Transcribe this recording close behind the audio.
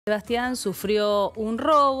Sebastián sufrió un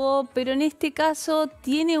robo, pero en este caso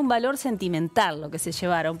tiene un valor sentimental lo que se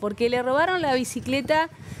llevaron, porque le robaron la bicicleta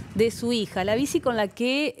de su hija, la bici con la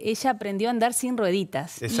que ella aprendió a andar sin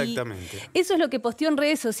rueditas. Exactamente. Y eso es lo que posteó en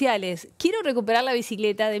redes sociales. Quiero recuperar la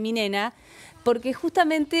bicicleta de mi nena, porque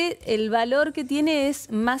justamente el valor que tiene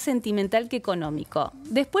es más sentimental que económico.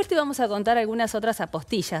 Después te vamos a contar algunas otras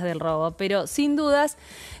apostillas del robo, pero sin dudas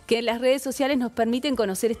que las redes sociales nos permiten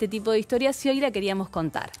conocer este tipo de historias y hoy la queríamos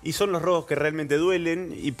contar. Y son los robos que realmente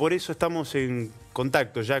duelen y por eso estamos en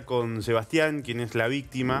contacto ya con Sebastián, quien es la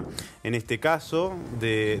víctima en este caso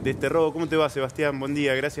de este robo. ¿Cómo te va, Sebastián? Buen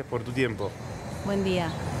día, gracias por tu tiempo. Buen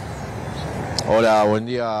día. Hola, buen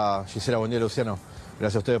día Gisela, buen día Luciano.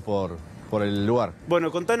 Gracias a ustedes por el lugar. Bueno,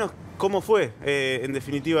 contanos cómo fue, en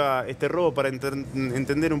definitiva, este robo para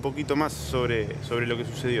entender un poquito más sobre lo que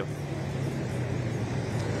sucedió.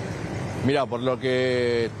 Mira, por lo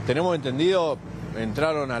que tenemos entendido,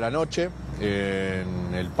 entraron a la noche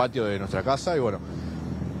en el patio de nuestra casa y bueno,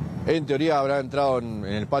 en teoría habrá entrado en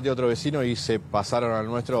el patio de otro vecino y se pasaron al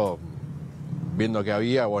nuestro viendo que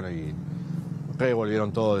había, bueno, y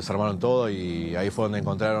revolvieron todo, desarmaron todo y ahí fue donde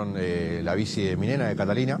encontraron la bici de mi nena, de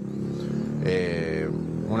Catalina.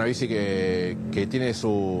 Una bici que tiene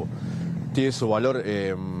su valor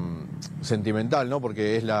sentimental, ¿no?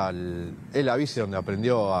 Porque es la bici donde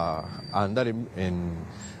aprendió a andar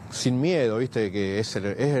sin miedo, ¿viste? Que es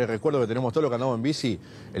el recuerdo que tenemos todos los que andamos en bici.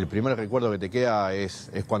 El primer recuerdo que te queda es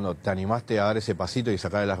cuando te animaste a dar ese pasito y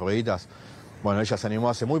sacarle las rueditas. Bueno, ella se animó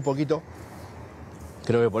hace muy poquito.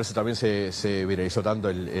 Creo que por eso también se viralizó tanto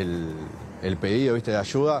el pedido, ¿viste? De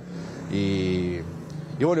ayuda. Y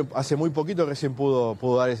bueno, hace muy poquito recién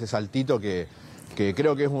pudo dar ese saltito que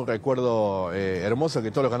creo que es un recuerdo hermoso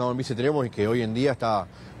que todos los que andamos en bici tenemos y que hoy en día está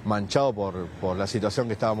manchado por la situación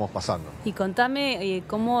que estábamos pasando. Y contame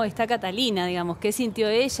cómo está Catalina, digamos, qué sintió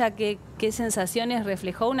ella, qué sensaciones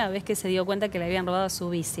reflejó una vez que se dio cuenta que le habían robado su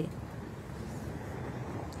bici.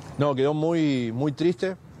 No, quedó muy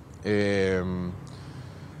triste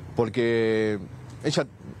porque ella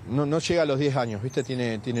no llega a los 10 años, ¿viste?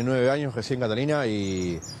 Tiene 9 años recién Catalina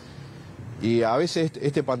y a veces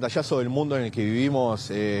este pantallazo del mundo en el que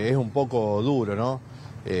vivimos es un poco duro, ¿no?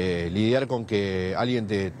 Lidiar con que alguien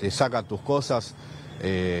te saca tus cosas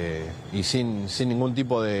y sin ningún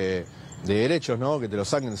tipo de derechos, ¿no? Que te lo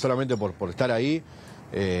saquen solamente por estar ahí.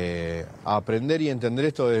 Aprender y entender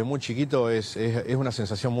esto desde muy chiquito es una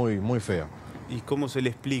sensación muy fea. ¿Y cómo se le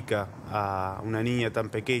explica a una niña tan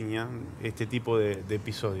pequeña este tipo de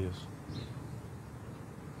episodios?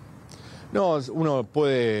 No, uno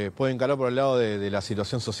puede encarar por el lado de la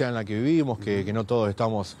situación social en la que vivimos, que no todos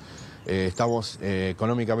estamos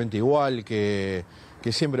económicamente igual, que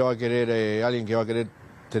siempre va a querer alguien que va a querer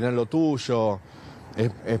tener lo tuyo.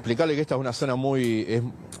 Explicarle que esta es una zona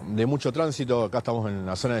de mucho tránsito, acá estamos en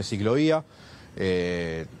la zona de ciclovía.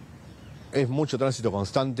 Es mucho tránsito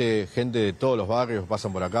constante, gente de todos los barrios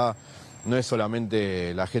pasan por acá. No es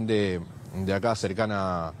solamente la gente de acá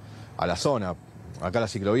cercana a la zona. Acá la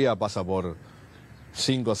ciclovía pasa por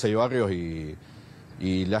 5 o 6 barrios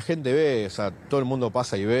y la gente ve, o sea, todo el mundo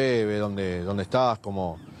pasa y ve dónde estás,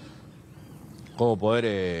 cómo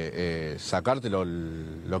poder sacarte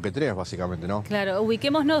lo que tenés, básicamente, ¿no? Claro,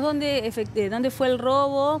 ubiquémonos dónde fue el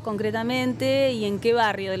robo concretamente y en qué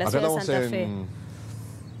barrio de la ciudad de Santa Fe.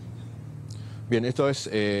 Bien, esto es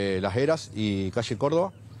Las Heras y calle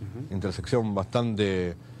Córdoba, intersección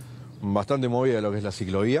bastante movida de lo que es la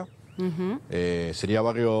ciclovía. Sería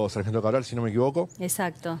barrio Sargento Cabral, si no me equivoco.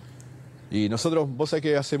 Exacto. Y nosotros, vos sabés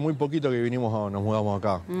que hace muy poquito que nos mudamos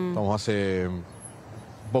acá. Estamos hace un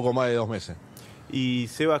poco más de 2 meses. Y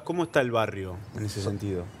Sebas, ¿cómo está el barrio en ese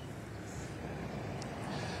sentido?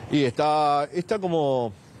 Y está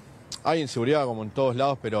como... Hay inseguridad como en todos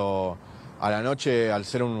lados, pero a la noche, al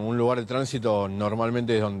ser un lugar de tránsito,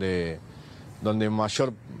 normalmente es donde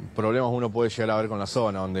mayor problemas uno puede llegar a ver con la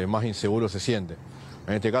zona, donde más inseguro se siente.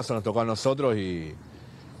 En este caso nos tocó a nosotros y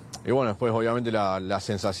bueno, después obviamente la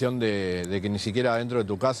sensación de que ni siquiera dentro de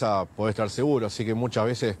tu casa podés estar seguro, así que muchas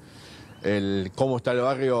veces cómo está el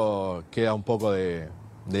barrio queda un poco de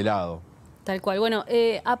lado. Tal cual. Bueno,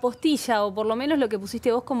 apostilla, o por lo menos lo que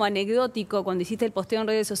pusiste vos como anecdótico cuando hiciste el posteo en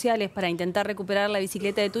redes sociales para intentar recuperar la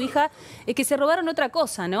bicicleta de tu hija, es que se robaron otra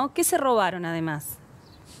cosa, ¿no? ¿Qué se robaron además?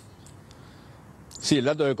 Sí, el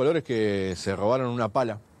dato de color es que se robaron una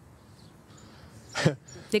pala.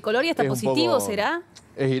 ¿De color y hasta positivo será?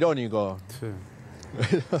 Es irónico. Sí.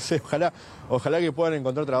 No sé, ojalá que puedan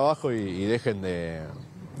encontrar trabajo y dejen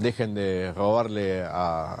de robarle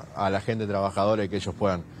a la gente trabajadora y que ellos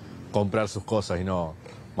puedan comprar sus cosas y no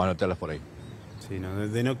manotearlas por ahí. Sí, no,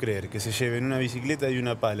 de no creer que se lleven una bicicleta y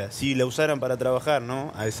una pala. Si la usaran para trabajar,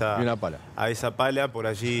 ¿no? Y una pala. A esa pala, por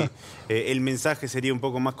allí el mensaje sería un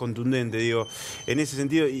poco más contundente, digo, en ese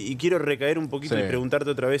sentido. Y quiero recaer un poquito y preguntarte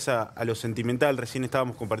otra vez a lo sentimental. Recién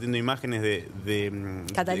estábamos compartiendo imágenes de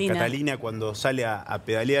Catalina cuando sale a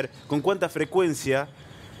pedalear. ¿Con cuánta frecuencia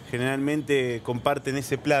generalmente comparten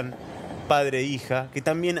ese plan padre e hija, que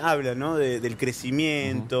también habla, ¿no? del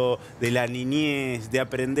crecimiento, de la niñez, de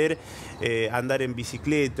aprender a andar en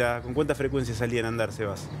bicicleta? ¿Con cuánta frecuencia salían a andar,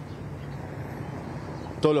 Sebas?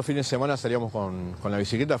 Todos los fines de semana salíamos con la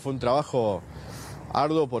bicicleta. Fue un trabajo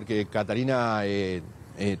arduo porque Catalina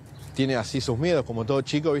tiene así sus miedos, como todo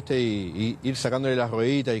chico, ¿viste? Y ir sacándole las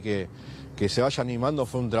rueditas y que se vaya animando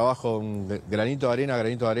fue un trabajo, un granito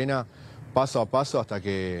de arena, paso a paso, hasta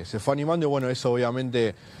que se fue animando. Y bueno, eso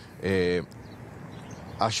obviamente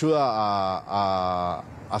ayuda a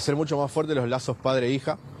hacer mucho más fuertes los lazos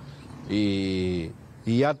padre-hija y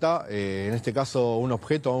ata, en este caso, un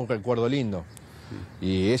objeto a un recuerdo lindo.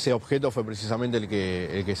 Y ese objeto fue precisamente el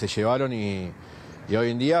que se llevaron y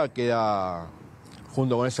hoy en día queda,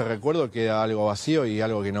 junto con ese recuerdo, queda algo vacío y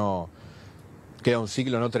algo que no... Queda un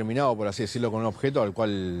ciclo no terminado, por así decirlo, con un objeto al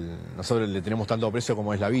cual nosotros le tenemos tanto aprecio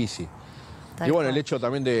como es la bici. Y bueno, el hecho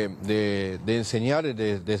también de enseñar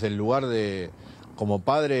desde el lugar como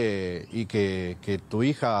padre y que tu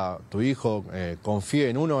hija, tu hijo confíe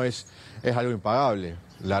en uno es algo impagable.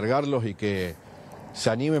 Largarlos y que se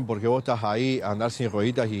animen porque vos estás ahí a andar sin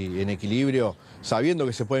rueditas y en equilibrio, sabiendo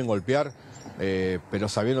que se pueden golpear, pero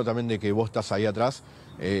sabiendo también de que vos estás ahí atrás,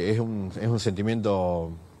 es un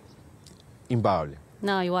sentimiento impagable.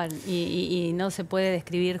 No, igual, y no se puede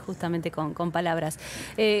describir justamente con palabras.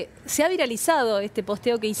 Se ha viralizado este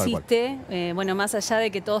posteo que hiciste, bueno, más allá de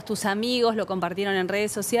que todos tus amigos lo compartieron en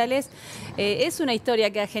redes sociales, es una historia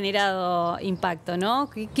que ha generado impacto, ¿no?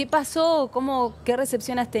 ¿Qué pasó? ¿Qué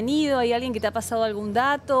recepción has tenido? ¿Hay alguien que te ha pasado algún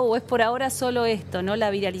dato? ¿O es por ahora solo esto, no la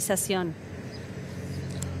viralización?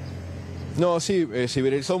 No, sí, se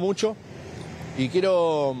viralizó mucho y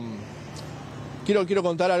quiero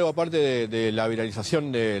contar algo aparte de la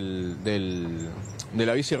viralización de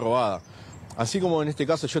la bici robada. Así como en este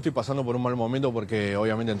caso yo estoy pasando por un mal momento porque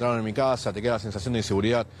obviamente entraron en mi casa, te queda la sensación de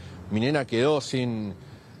inseguridad. Mi nena quedó sin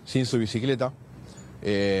su bicicleta,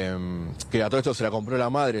 que a todo esto se la compró la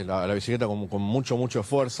madre, la bicicleta con mucho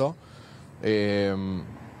esfuerzo.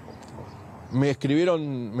 Me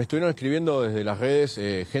estuvieron escribiendo desde las redes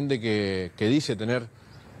gente que dice tener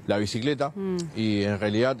la bicicleta y en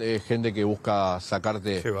realidad es gente que busca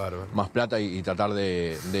sacarte más plata y tratar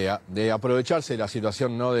de aprovecharse de la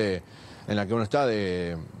situación, ¿no? en la que uno está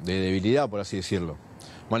de debilidad, por así decirlo.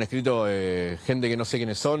 Me han escrito gente que no sé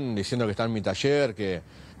quiénes son diciendo que está en mi taller, que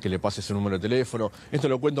le pase su número de teléfono. Esto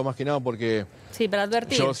lo cuento más que nada porque para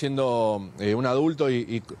advertir. Yo siendo un adulto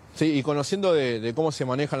y conociendo de cómo se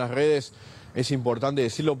manejan las redes, es importante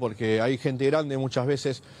decirlo porque hay gente grande muchas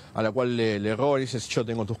veces a la cual le roban y dices yo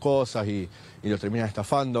tengo tus cosas y lo terminan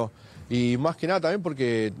estafando. Y más que nada también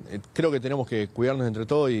porque creo que tenemos que cuidarnos entre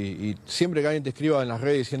todos y siempre que alguien te escriba en las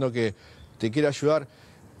redes diciendo que te quiere ayudar,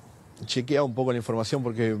 chequea un poco la información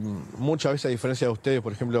porque muchas veces, a diferencia de ustedes,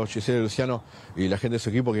 por ejemplo, Giselle y Luciano y la gente de su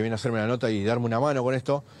equipo que viene a hacerme la nota y darme una mano con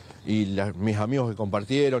esto, y mis amigos que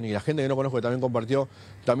compartieron y la gente que no conozco que también compartió,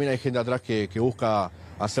 también hay gente atrás que busca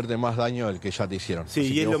hacerte más daño del que ya te hicieron. Sí,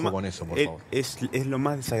 así y que es ojo lo más, con eso, por favor. Es lo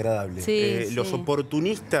más desagradable. Sí. Los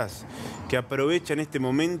oportunistas que aprovechan este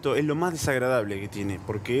momento es lo más desagradable que tiene,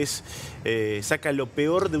 porque saca lo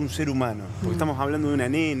peor de un ser humano. Porque estamos hablando de una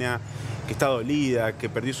nena que está dolida, que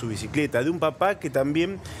perdió su bicicleta, de un papá que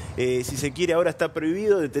también, si se quiere, ahora está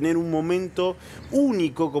prohibido de tener un momento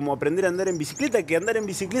único como aprender a andar en bicicleta, que andar en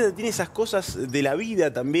bicicleta tiene esas cosas de la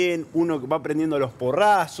vida también, uno va aprendiendo los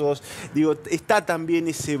porrazos, digo, está también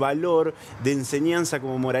ese valor de enseñanza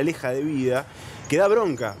como moraleja de vida, que da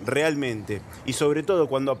bronca realmente, y sobre todo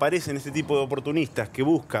cuando aparecen este tipo de oportunistas que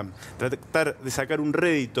buscan tratar de sacar un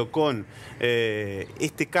rédito con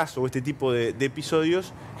este caso o este tipo de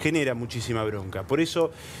episodios, genera muchísima bronca. Por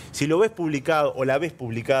eso, si lo ves publicado o la ves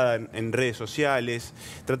publicada en redes sociales,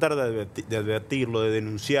 tratar de advertirlo, de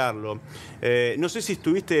denunciarlo. No sé si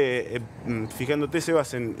estuviste fijándote,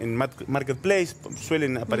 Sebas, en Marketplace,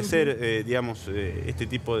 suelen aparecer, digamos, este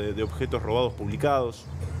tipo de objetos robados publicados.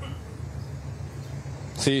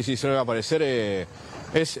 Sí, suele aparecer.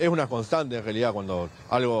 Es una constante en realidad cuando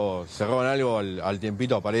se roban algo, al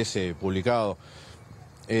tiempito aparece publicado.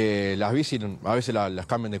 Las bicis a veces las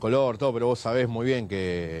cambian de color, todo, pero vos sabés muy bien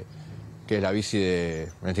que es la bici en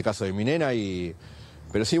este caso de mi nena.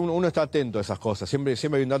 Pero sí, uno está atento a esas cosas. Siempre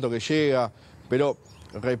hay un dato que llega, pero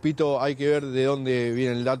repito, hay que ver de dónde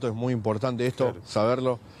viene el dato, es muy importante esto, claro,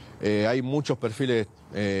 saberlo. Hay muchos perfiles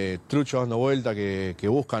truchos dando vuelta que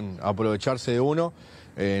buscan aprovecharse de uno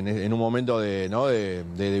en un momento de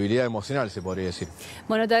debilidad emocional, se podría decir.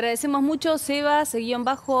 Bueno, te agradecemos mucho,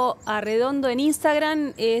 Sebas_Arredondo en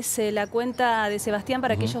Instagram, es la cuenta de Sebastián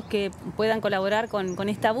para aquellos que puedan colaborar con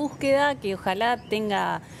esta búsqueda, que ojalá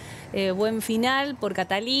tenga buen final por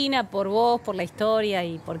Catalina, por vos, por la historia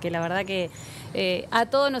y porque la verdad que a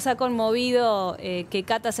todos nos ha conmovido que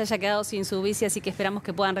Cata se haya quedado sin su bici, así que esperamos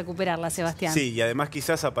que puedan recuperarla, Sebastián. Sí, y además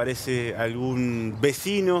quizás aparece algún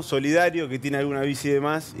vecino solidario que tiene alguna bici de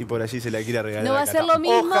más y por allí se la quiera regalar. No va a ser lo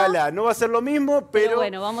mismo. Ojalá, no va a ser lo mismo, pero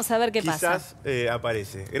bueno, vamos a ver qué pasa. Quizás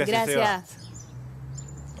aparece. Gracias, Seba.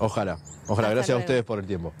 Ojalá. Gracias a ustedes por el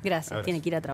tiempo. Gracias, tiene que ir a trabajar.